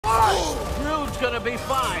gonna be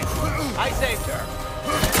fine. I saved her.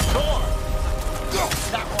 Sure.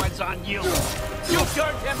 That one's on you. You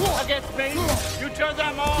turned him against me. You turned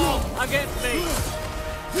them all against me.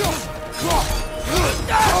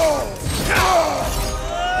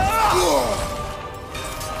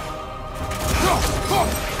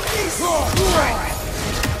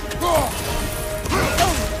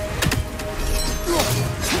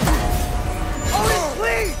 Otis,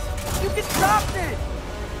 please! You can stop this!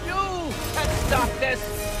 You can stop this.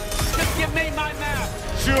 Just give me my map.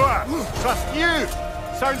 Sure. Trust you.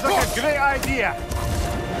 Sounds like a great idea.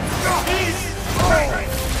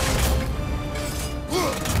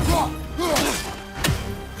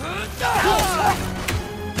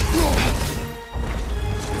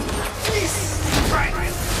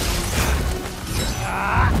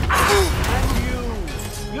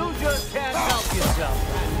 You just can't help yourself.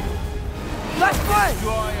 Let's play!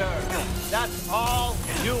 Destroyer. That's all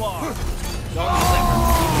you are. Don't you ever.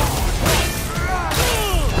 You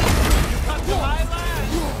come to my land.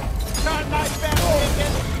 Turn my family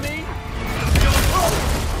against me.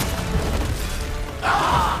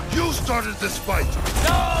 You started this fight!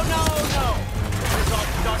 No! This all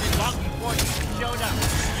started long before you showed up.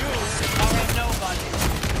 You are a nobody.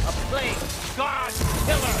 A plague, god,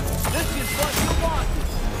 killer. This is what you want,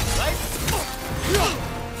 right?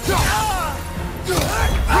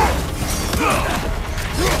 Behind you, mother!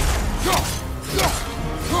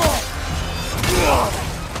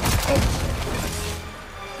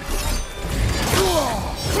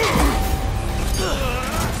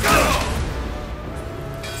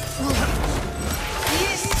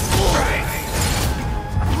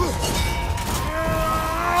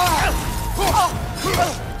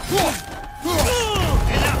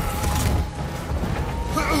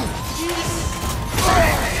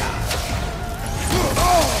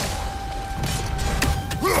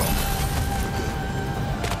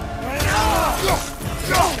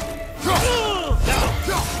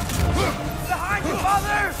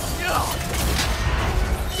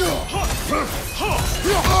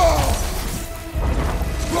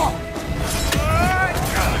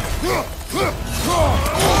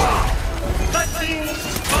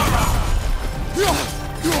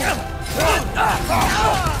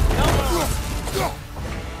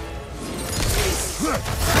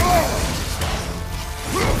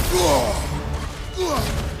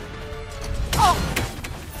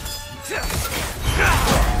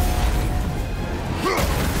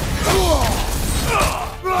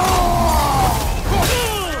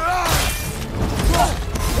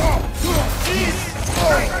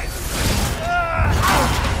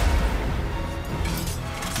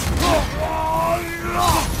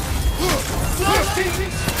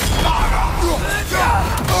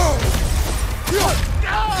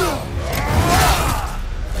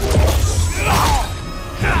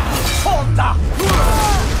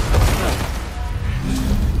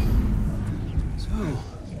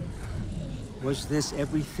 Was this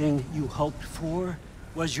everything you hoped for?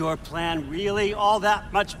 Was your plan really all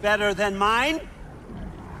that much better than mine?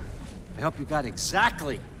 I hope you got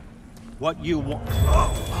exactly what you want.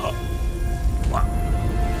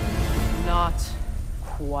 Not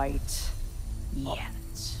quite yet.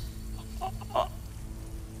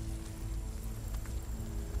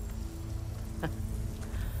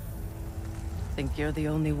 Think you're the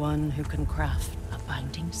only one who can craft a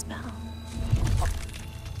binding spell?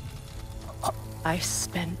 I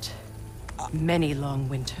spent many long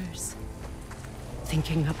winters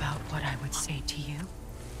thinking about what I would say to you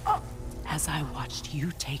as I watched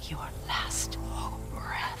you take your last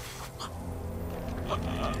breath.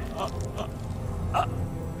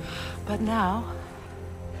 But now,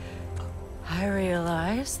 I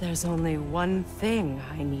realize there's only one thing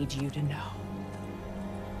I need you to know.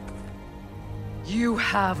 You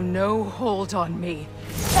have no hold on me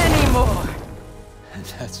anymore!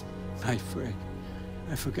 That's my friend.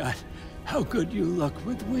 I forgot how good you look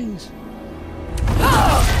with wings.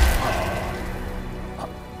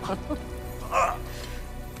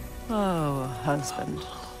 Oh, husband.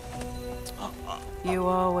 You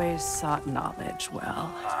always sought knowledge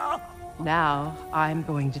well. Now, I'm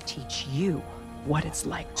going to teach you what it's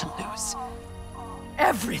like to lose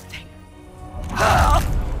everything.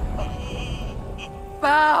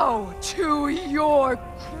 Bow to your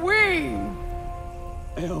queen!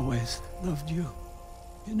 I always loved you,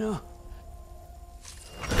 you know.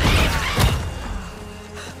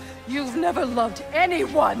 You've never loved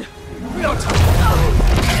anyone!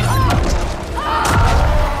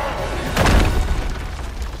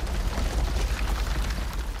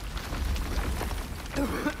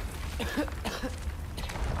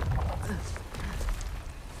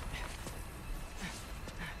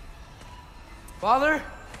 Father?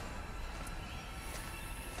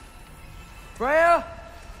 Freya?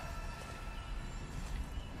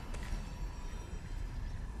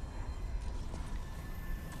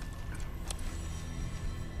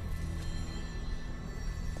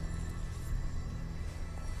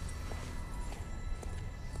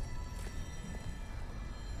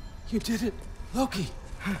 You did it, Loki.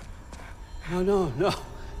 No.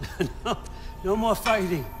 No more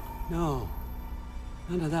fighting. No.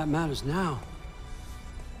 None of that matters now.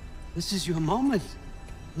 This is your moment,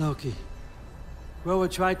 Loki. Groa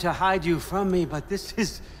tried to hide you from me, but this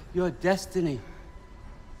is your destiny.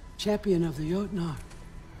 Champion of the Jotnar.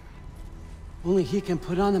 Only he can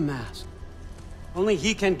put on the mask. Only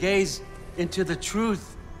he can gaze into the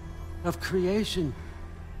truth of creation.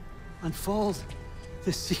 Unfold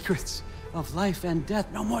the secrets of life and death.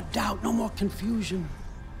 No more doubt, no more confusion.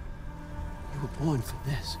 You were born for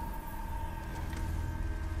this.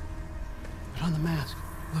 Put on the mask,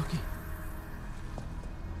 Loki.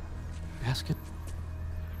 Ask it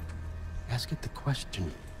the question.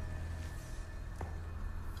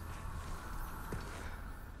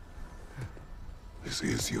 This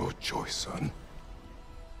is your choice, son.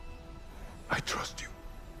 I trust you.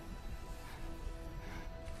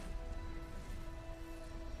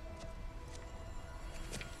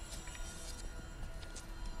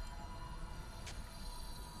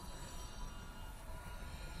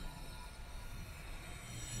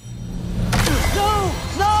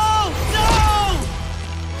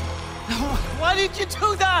 Why did you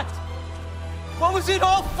do that? What was it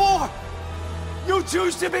all for? You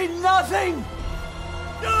choose to be nothing!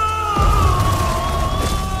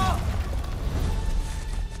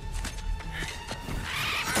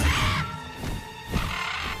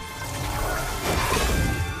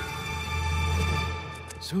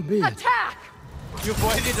 So be it. Attack! You've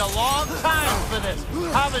waited a long time for this,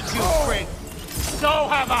 haven't you, Frigg? So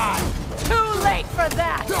have I! Too late for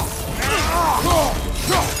that!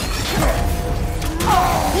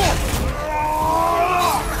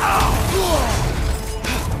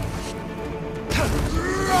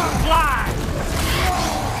 Fly!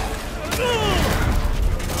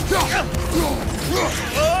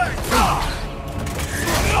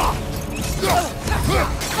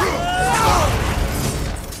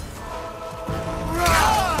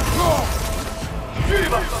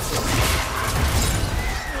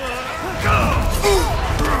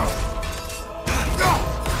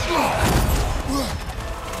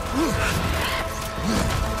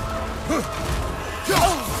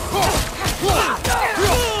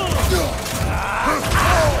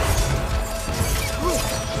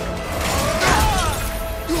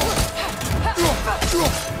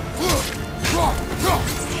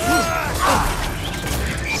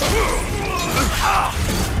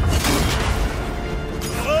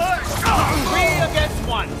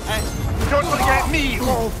 Don't forget me,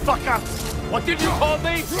 old fucker! What did you call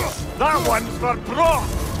me? That one's for broth!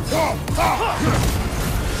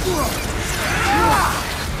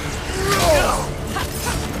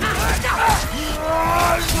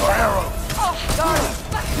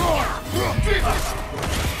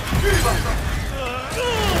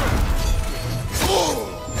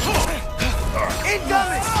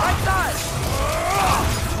 Incoming! Right side!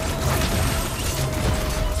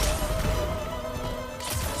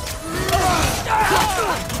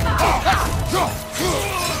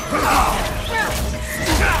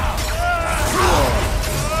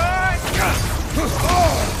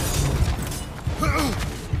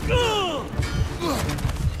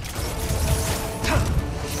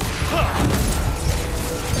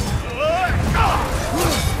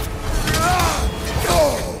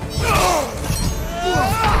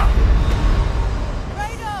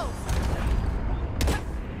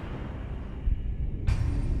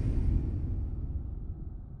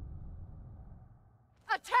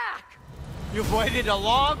 Attack! You've waited a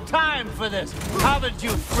long time for this, haven't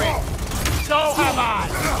you, Frigg? So have I!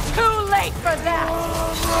 Too late for that!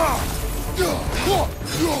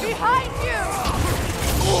 Behind you!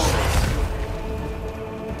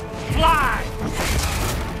 Fly!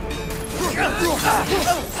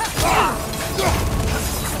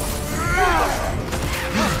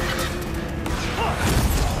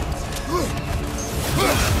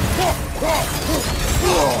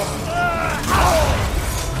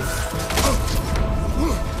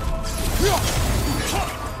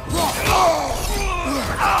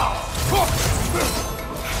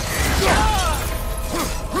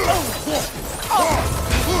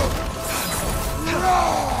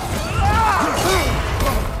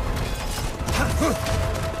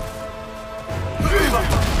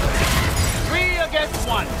 Three against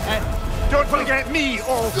one, and Don't forget me,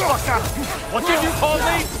 old fucker! What did you call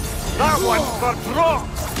me? That one's for Brock!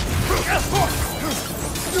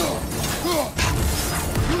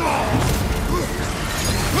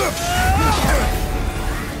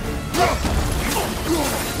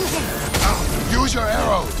 Use your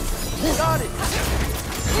arrows! Got it!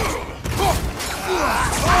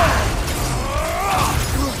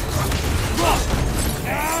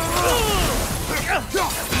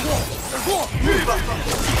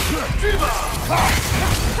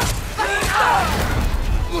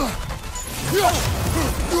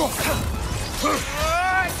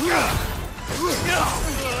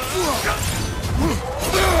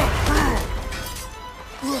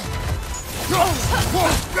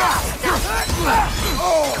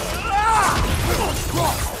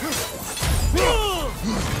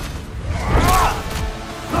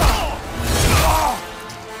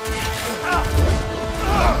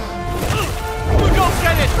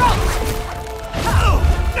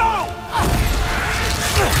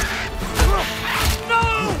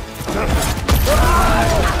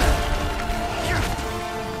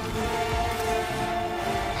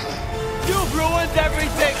 You've ruined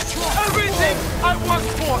everything! Everything I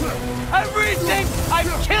worked for! Everything I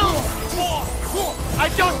killed for! I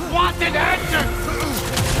just want an answer!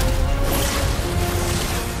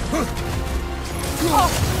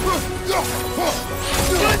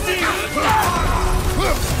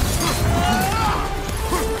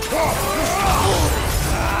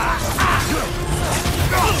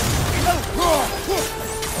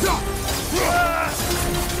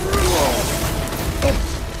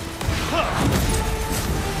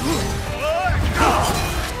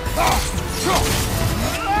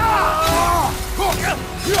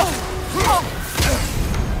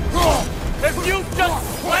 If you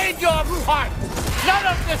just played your part, none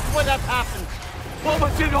of this would have happened. What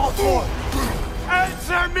was it all for?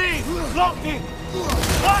 Answer me, Loki!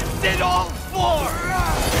 What's it all for?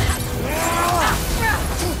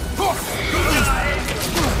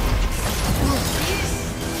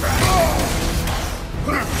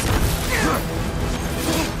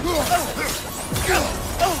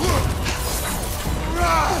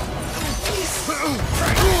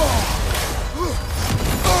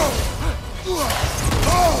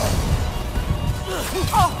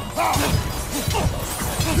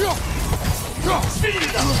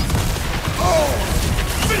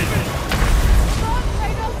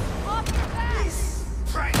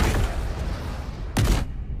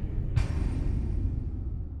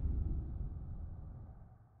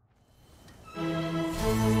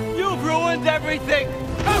 You've ruined everything!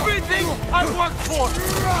 Everything I worked for!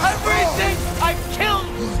 Everything I killed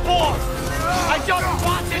for! I just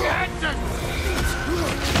want an answer!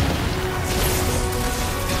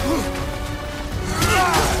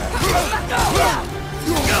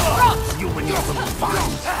 You and your little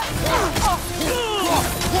vines!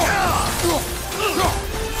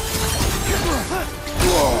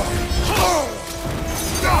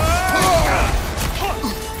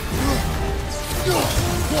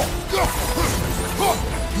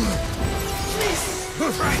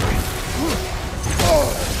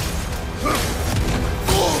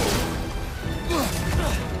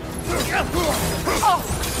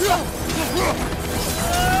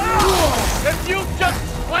 If you just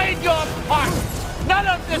played your part, none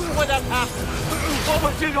of this would have happened. What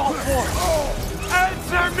was it all for?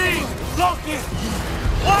 Answer me, Loki!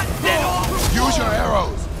 What's it all for? Use your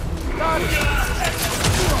arrows!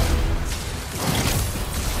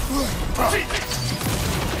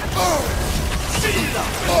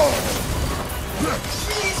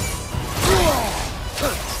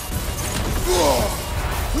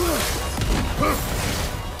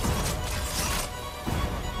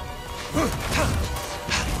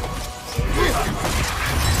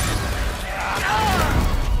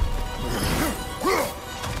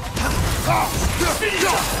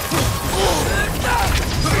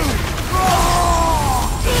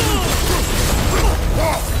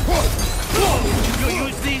 You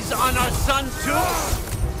use these on our son too?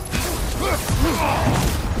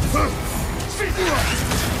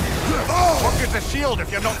 What good's a shield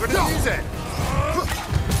if you're not going to use it?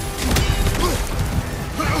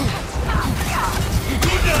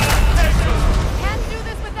 Can't do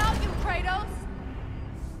this without you, Kratos!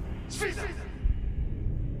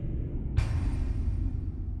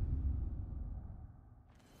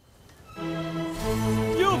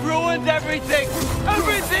 You've ruined everything!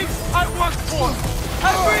 Everything I worked for!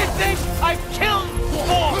 Everything I killed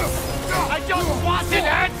for! I just want an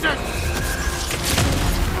answer!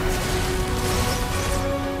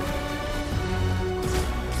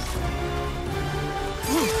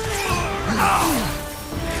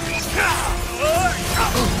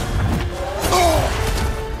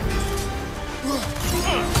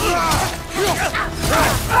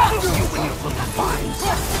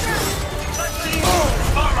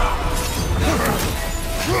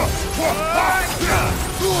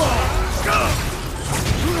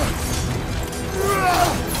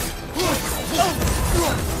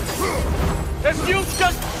 If you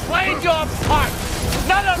just played your part,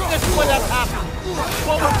 none of this would have happened.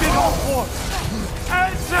 What was it all for?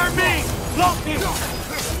 Answer me, Loki!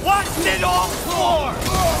 What's it all for?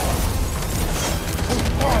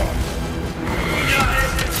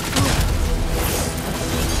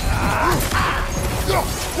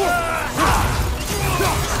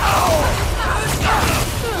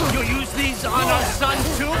 You use these on our son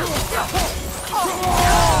too?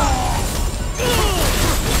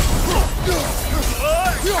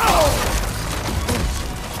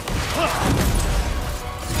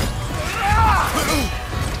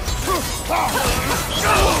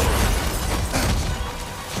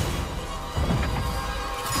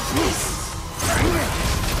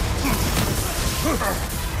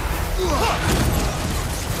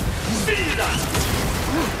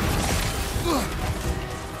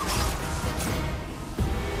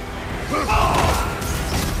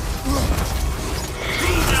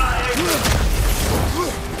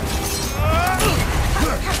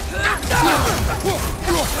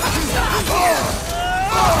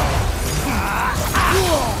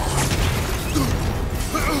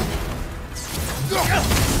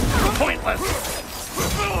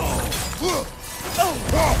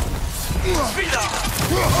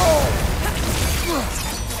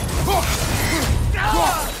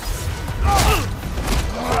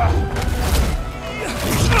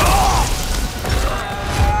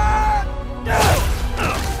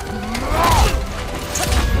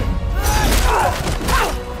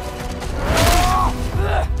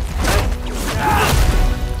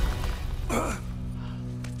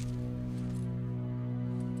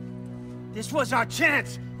 This was our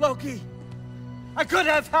chance, Loki. I could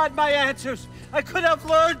have had my answers. I could have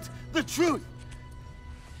learned the truth.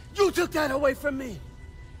 You took that away from me.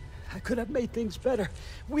 I could have made things better.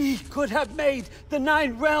 We could have made the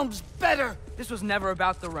 9 realms better. This was never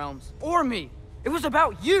about the realms, or me. It was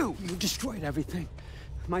about you. You destroyed everything.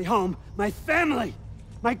 My home, my family,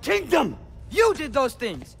 my kingdom. You did those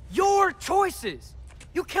things. Your choices.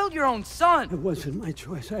 You killed your own son. It wasn't my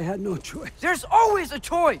choice. I had no choice. There's always a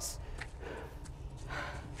choice.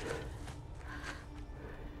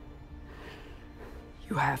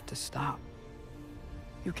 You have to stop.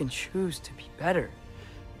 You can choose to be better.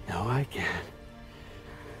 No, I can't.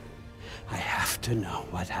 I have to know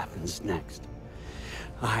what happens next.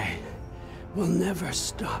 I will never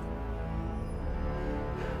stop.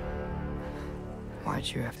 Why'd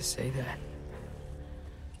you have to say that?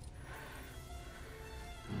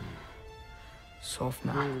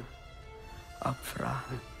 Sofna. Apfra.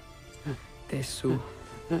 Desu.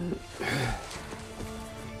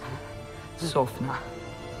 Sofna.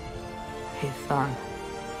 Hithan.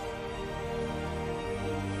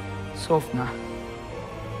 Sofna.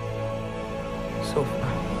 Sofna.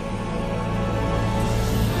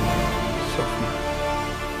 Sofna.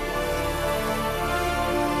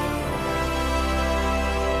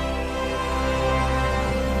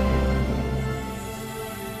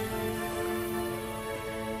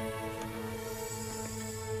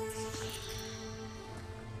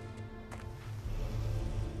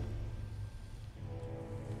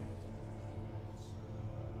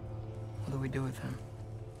 What do we do with him?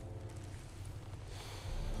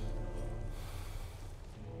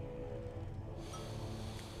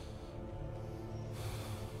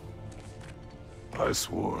 I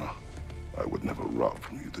swore I would never rob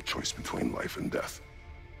from you the choice between life and death.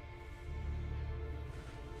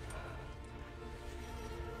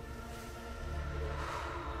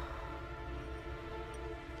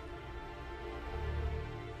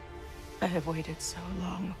 I have waited so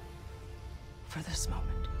long for this moment.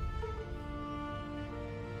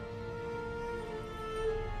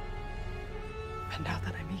 And now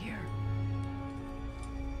that I'm here,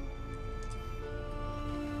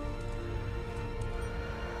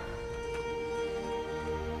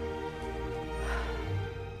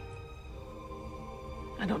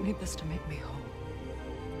 I don't need this to make me whole.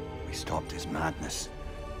 We stopped his madness.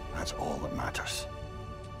 That's all that matters.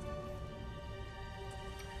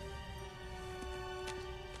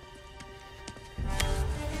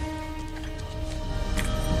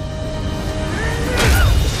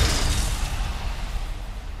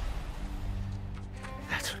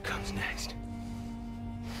 That's what comes next.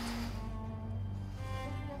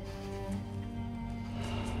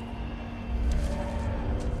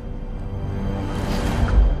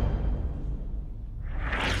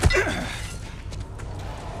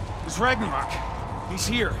 It's Ragnarok. He's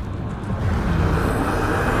here.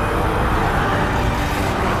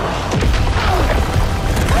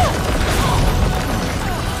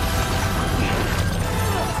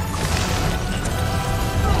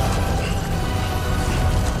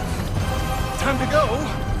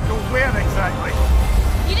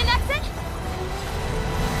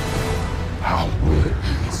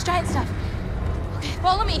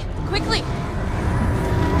 Follow me, quickly!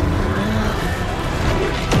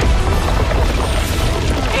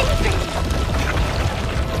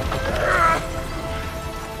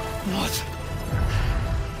 What?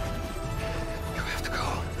 You have to go.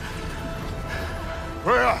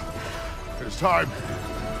 Freya! It's time.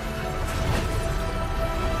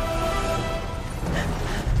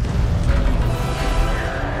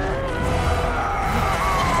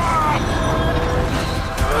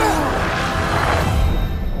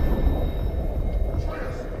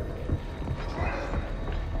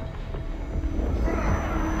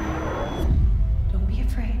 Don't be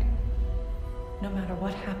afraid. No matter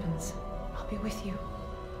what happens, I'll be with you.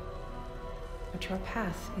 But your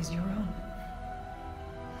path is your own.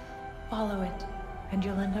 Follow it, and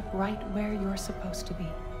you'll end up right where you're supposed to be.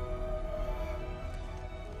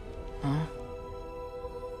 Huh?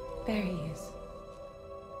 There he is.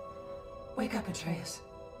 Wake up, Atreus.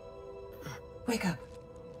 Wake up.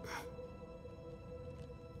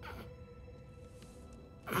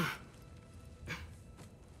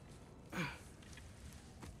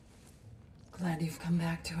 Glad you've come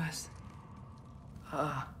back to us.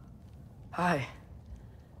 Hi.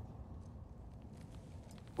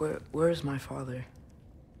 Where's my father?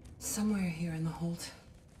 Somewhere here in the Holt.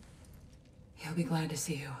 He'll be glad to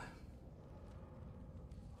see you.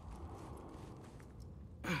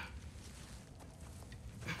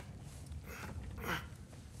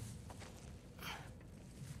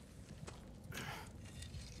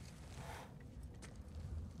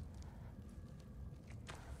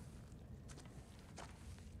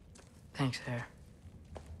 Thanks, Hare.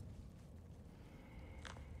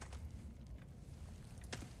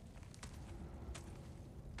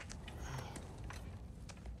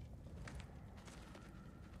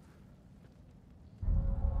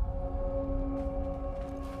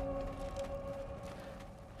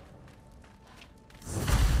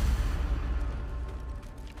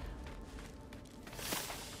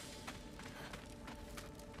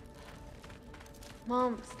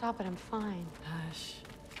 Mom, stop it, I'm fine. Hush.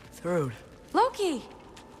 Thrud, Loki!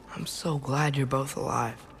 I'm so glad you're both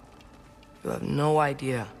alive. You have no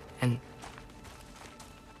idea, and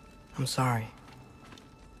I'm sorry.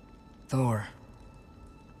 Thor.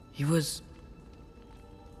 He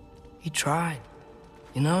tried,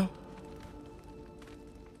 you know?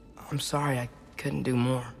 I'm sorry I couldn't do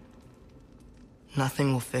more.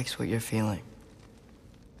 Nothing will fix what you're feeling.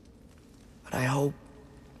 But I hope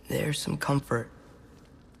there's some comfort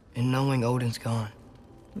in knowing Odin's gone.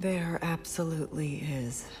 There absolutely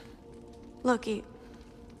is. Loki,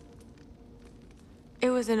 it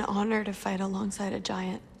was an honor to fight alongside a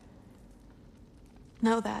giant.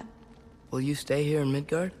 Know that. Will you stay here in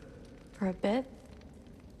Midgard? For a bit?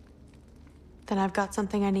 Then I've got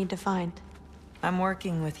something I need to find. I'm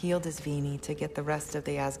working with Hildisvini to get the rest of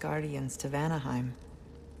the Asgardians to Vanaheim.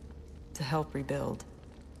 To help rebuild.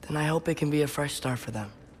 Then I hope it can be a fresh start for them.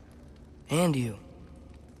 And you.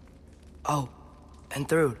 Oh, and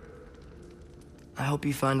Thrud. I hope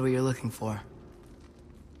you find what you're looking for.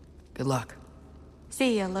 Good luck.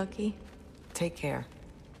 See ya, Loki. Take care.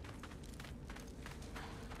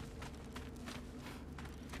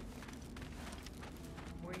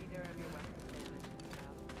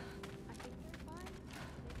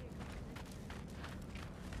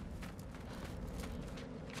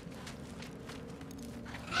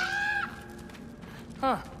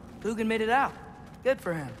 Huh. Lugan made it out. Good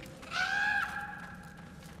for him.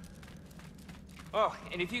 Oh,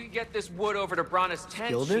 and if you could get this wood over to Brana's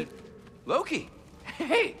tent, Skilder? Loki!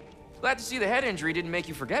 Hey! Glad to see the head injury didn't make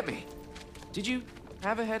you forget me. Did you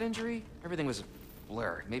have a head injury? Everything was a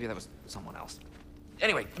blur. Maybe that was someone else.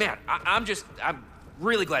 Anyway, man, I'm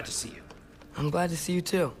really glad to see you. I'm glad to see you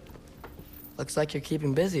too. Looks like you're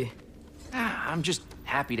keeping busy. I'm just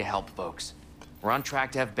happy to help folks. We're on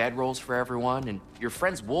track to have bedrolls for everyone, and your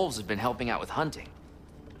friend's wolves have been helping out with hunting.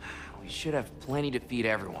 We should have plenty to feed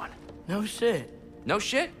everyone. No shit. No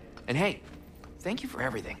shit? And hey, thank you for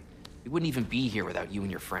everything. We wouldn't even be here without you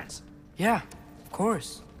and your friends. Yeah, of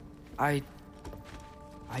course. I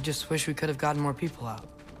just wish we could have gotten more people out.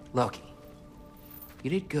 Loki,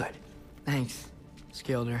 you did good. Thanks,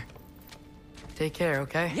 Skilder. Take care,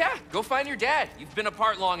 okay? Yeah, go find your dad. You've been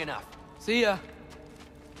apart long enough. See ya. Has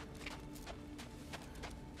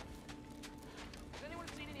anyone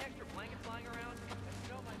seen any extra blankets lying around? That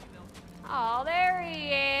snow might be melting. Oh, there he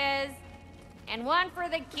is. And one for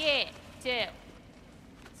the kid, too.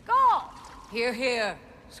 Skull! Here, here.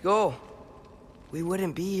 Skull. We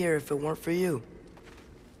wouldn't be here if it weren't for you.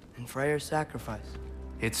 And Freyr's sacrifice.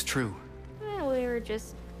 It's true. Well, we were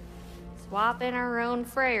just swapping our own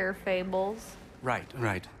Freyr fables.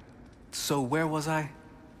 Right. So where was I?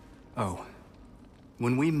 Oh.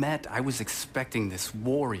 When we met, I was expecting this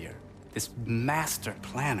warrior, this master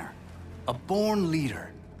planner, a born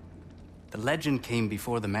leader. The legend came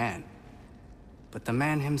before the man. But the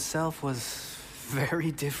man himself was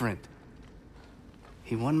very different.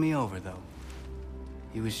 He won me over, though.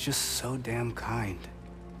 He was just so damn kind.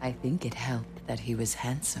 I think it helped that he was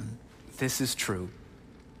handsome. This is true.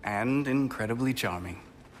 And incredibly charming.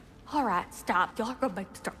 All right, stop. Y'all are gonna make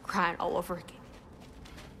me start crying all over again.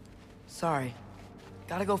 Sorry.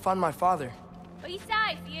 Gotta go find my father. Be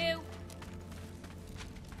safe, you.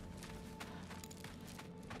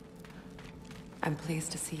 I'm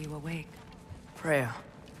pleased to see you awake. Freya.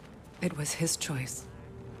 It was his choice.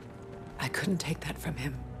 I couldn't take that from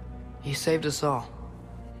him. He saved us all.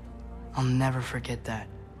 I'll never forget that.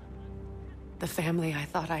 The family I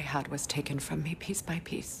thought I had was taken from me piece by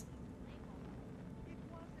piece.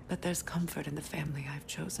 But there's comfort in the family I've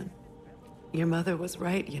chosen. Your mother was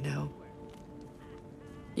right, you know.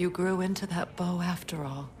 You grew into that bow after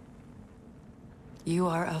all. You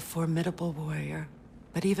are a formidable warrior,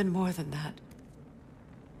 but even more than that,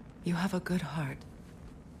 you have a good heart.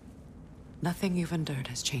 Nothing you've endured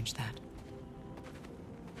has changed that.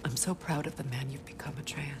 I'm so proud of the man you've become,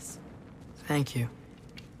 Atreus. Thank you.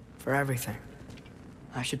 For everything.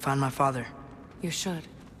 I should find my father. You should.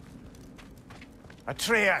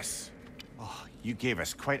 Atreus! Oh, you gave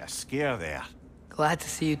us quite a scare there. Glad to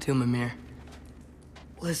see you too, Mimir.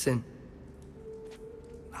 Listen.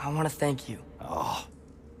 I want to thank you. Oh.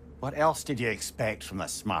 What else did you expect from the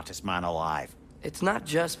smartest man alive? It's not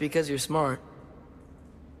just because you're smart.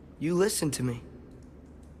 You listened to me.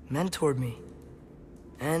 Mentored me.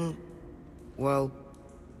 And, well,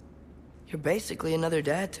 you're basically another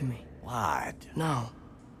dad to me. Lad. No.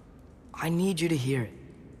 I need you to hear it.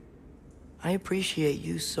 I appreciate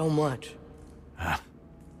you so much.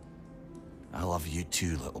 I love you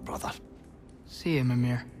too, little brother. See you,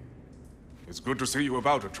 Mimir. It's good to see you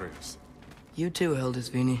about, Atreus. You too,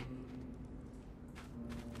 Hildisvíni.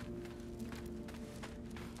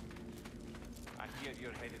 I hear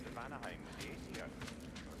you're headed to Vanaheim with the Aesir.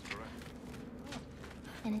 That's correct.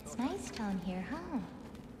 And it's nice down here, huh?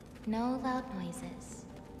 No loud noises.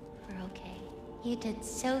 We're okay. You did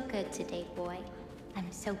so good today, boy.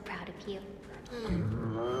 I'm so proud of you.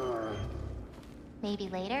 Maybe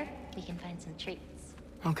later, we can find some treats.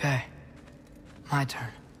 Okay. My turn.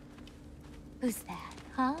 Who's that,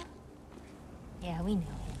 huh? Yeah, we know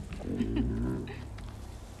him.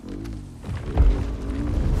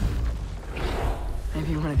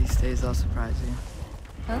 Maybe one of these days I'll surprise you.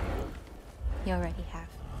 Oh? You already have.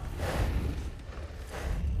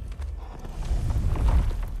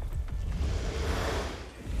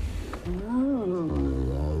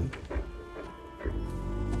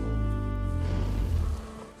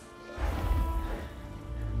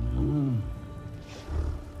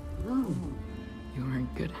 You are in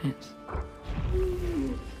good hands.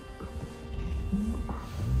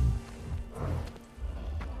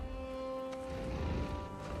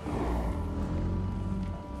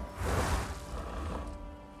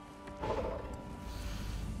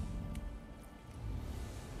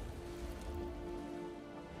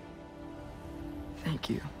 Thank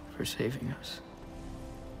you for saving us.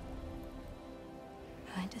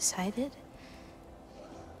 I decided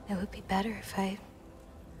it would be better if I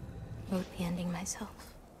wrote the ending myself.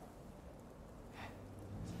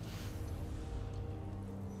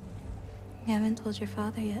 You haven't told your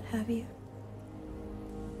father yet, have you?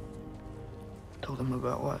 Told him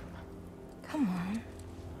about what? Come on.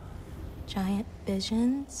 Giant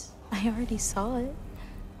visions? I already saw it.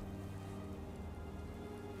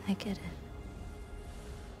 I get it.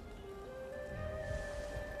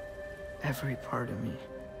 Every part of me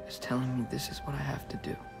is telling me this is what I have to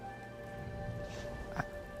do.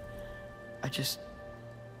 I just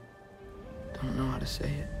don't know how to say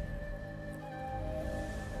it.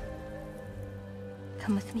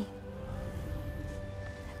 Come with me.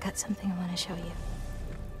 I've got something I want to show you.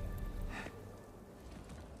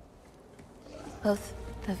 Both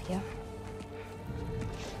of you.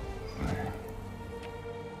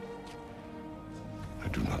 I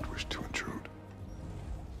do not wish to intrude.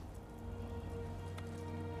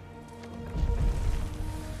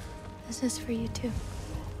 This is for you too.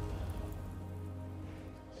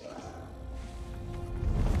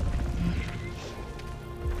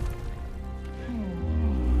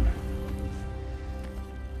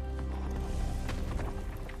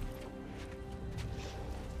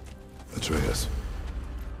 Atreus,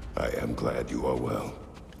 I am glad you are well.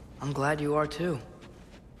 I'm glad you are too.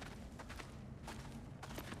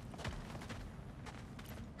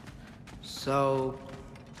 So,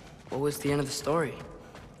 what was the end of the story?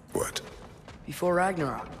 What? Before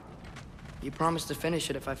Ragnarok. You promised to finish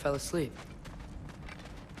it if I fell asleep.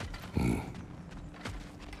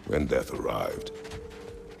 When Death arrived,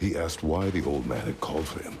 he asked why the old man had called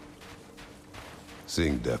for him.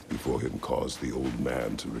 Seeing Death before him caused the old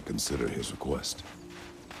man to reconsider his request.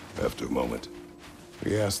 After a moment,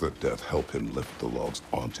 he asked that Death help him lift the logs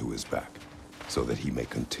onto his back, so that he may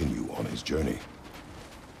continue on his journey.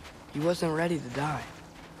 He wasn't ready to die.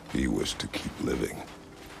 He wished to keep living.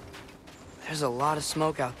 There's a lot of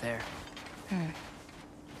smoke out there. It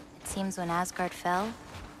seems when Asgard fell,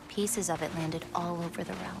 pieces of it landed all over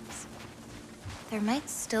the realms. There might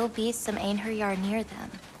still be some Einherjar near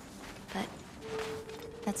them, but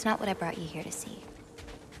that's not what I brought you here to see.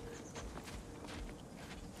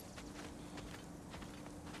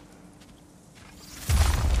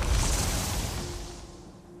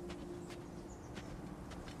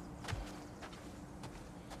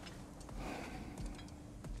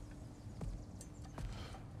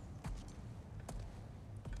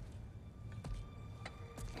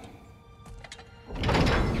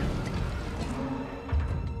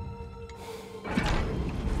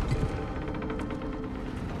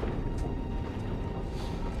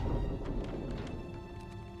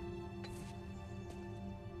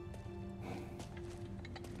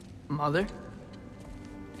 Mother?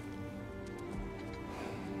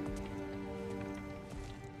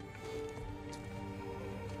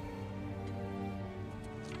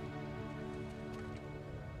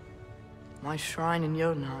 My shrine in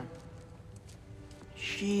Jotunheim.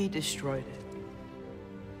 She destroyed it.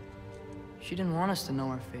 She didn't want us to know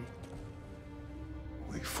our fate.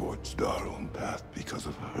 We forged our own path because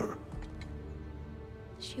of her.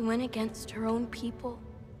 She went against her own people.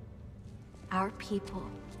 Our people.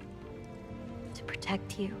 To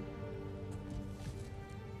protect you.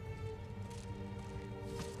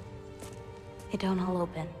 It don't all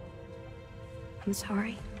open. I'm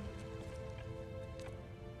sorry.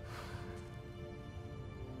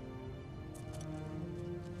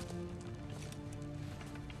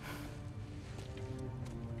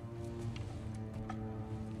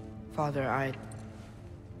 Father, I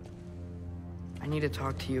need to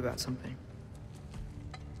talk to you about something.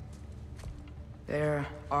 There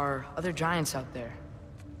are other giants out there,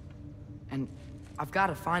 and I've got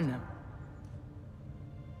to find them.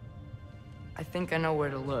 I think I know where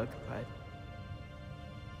to look, but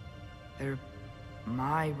they're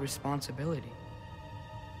my responsibility.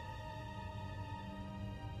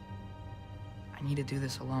 I need to do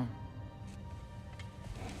this alone.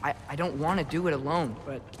 I don't want to do it alone,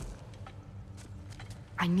 but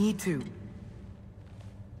I need to.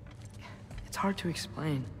 It's hard to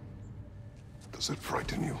explain. Does it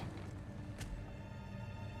frighten you?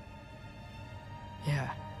 Yeah.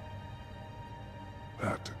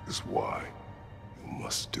 That is why you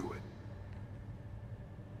must do it.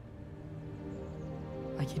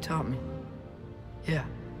 Like you taught me. Yeah.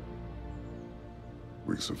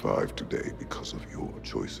 We survived today because of your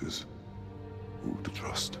choices. Who to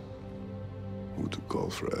trust, who to call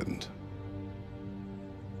friend.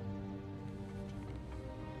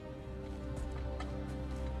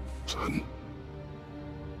 Son,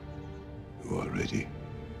 you are ready.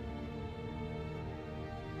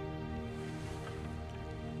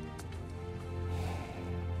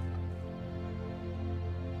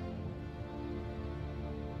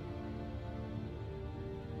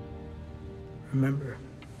 Remember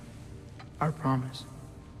our promise.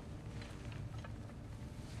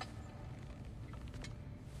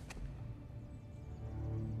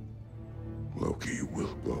 Loki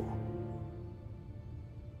will go.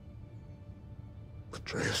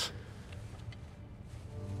 Atreus.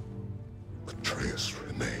 Atreus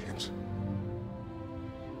remains.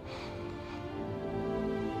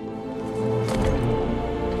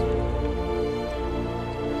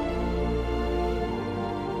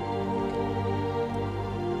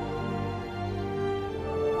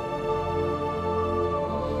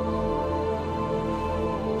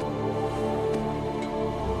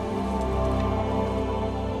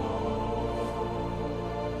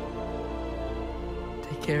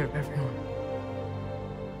 Take care of everyone.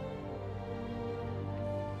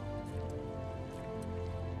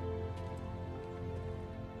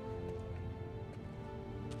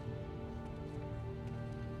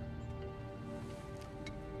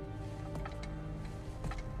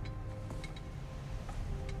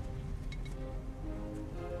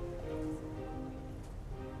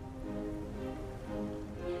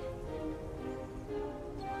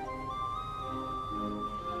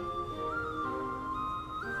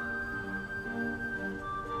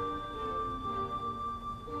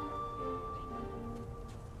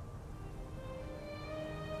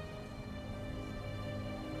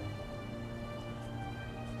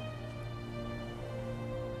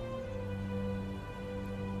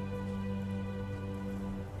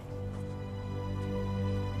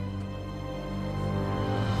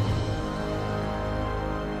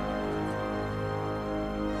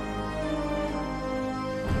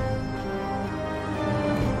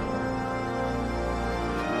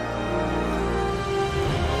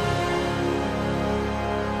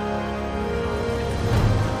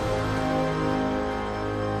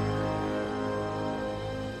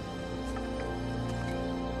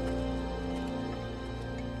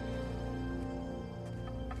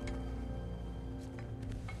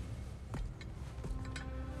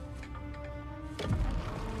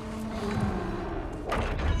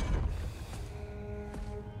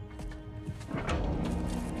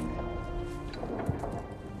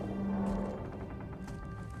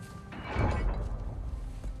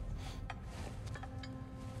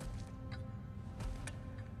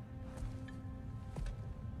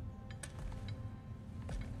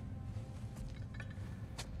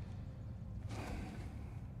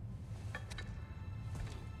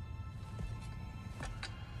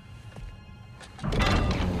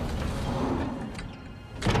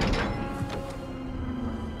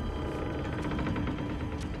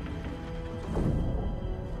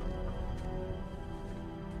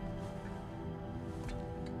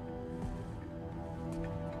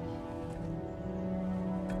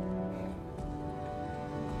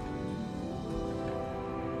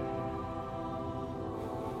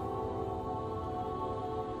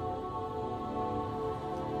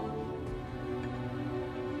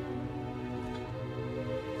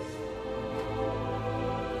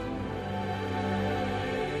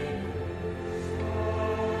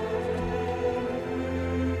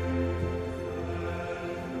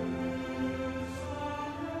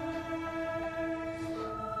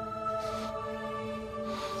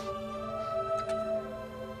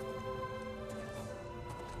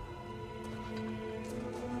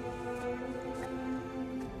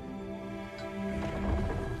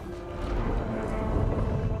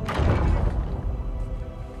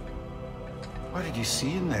 did you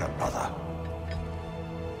see in there, brother?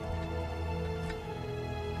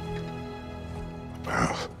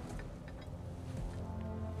 Path.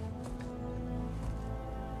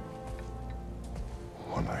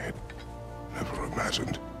 One I had never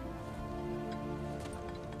imagined.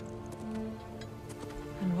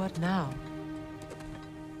 And what now?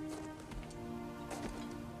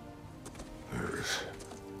 There is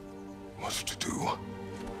much to do.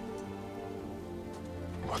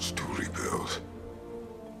 Much to rebuild.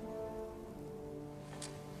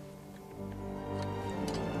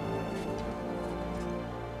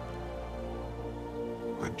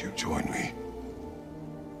 Would you join me?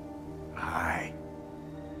 Aye.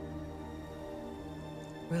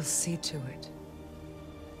 We'll see to it.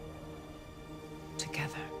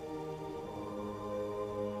 Together.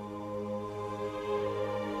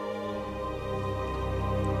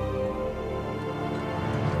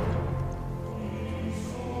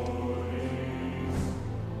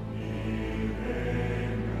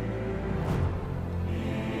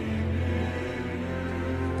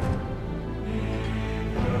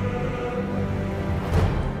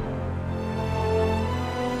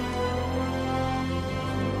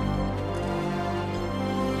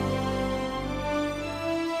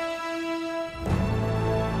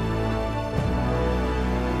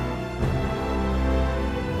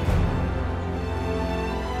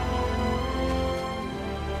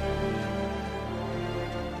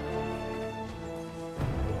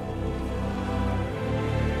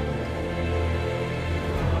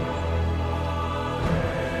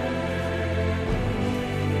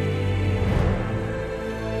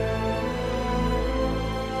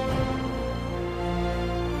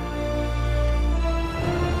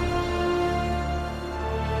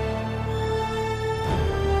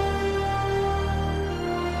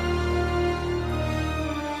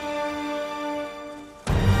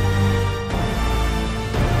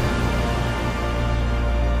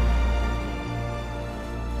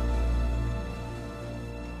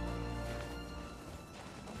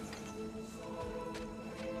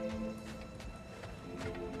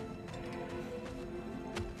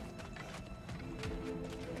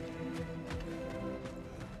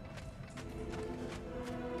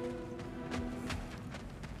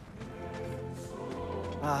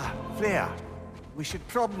 Freya, we should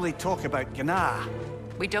probably talk about Gná.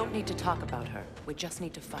 We don't need to talk about her. We just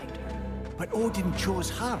need to find her. But Odin chose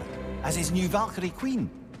her as his new Valkyrie queen.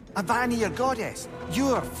 A Vanir goddess,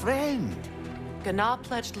 your friend. Gná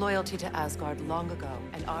pledged loyalty to Asgard long ago,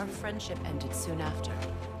 and our friendship ended soon after.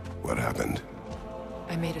 What happened?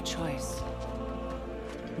 I made a choice.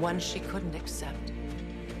 One she couldn't accept.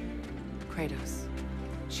 Kratos.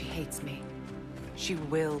 She hates me. She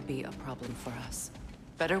will be a problem for us.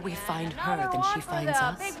 Better we find her than she finds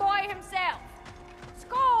us. Big boy himself.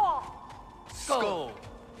 Skull! Skull!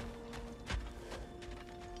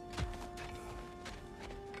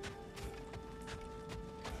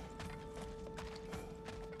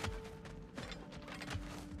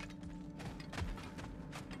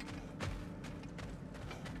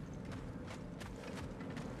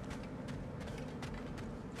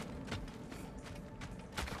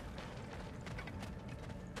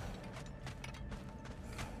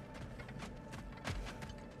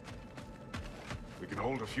 We can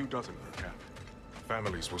hold a few dozen per camp.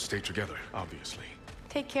 Families will stay together, obviously.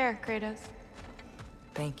 Take care, Kratos.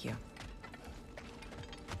 Thank you.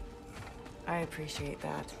 I appreciate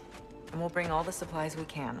that. And we'll bring all the supplies we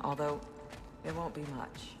can, although it won't be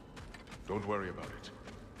much. Don't worry about it.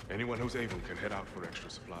 Anyone who's able can head out for extra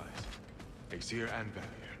supplies. Aesir and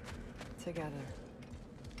Vanir. Together.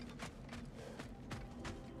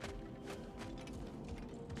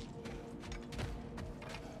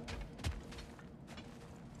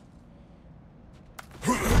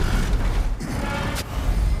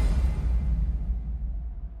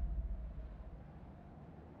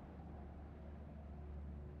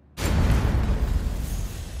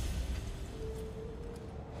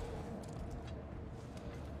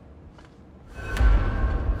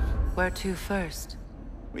 Where to first?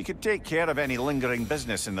 We could take care of any lingering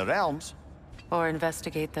business in the realms. Or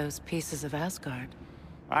investigate those pieces of Asgard.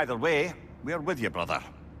 Either way, we're with you, brother.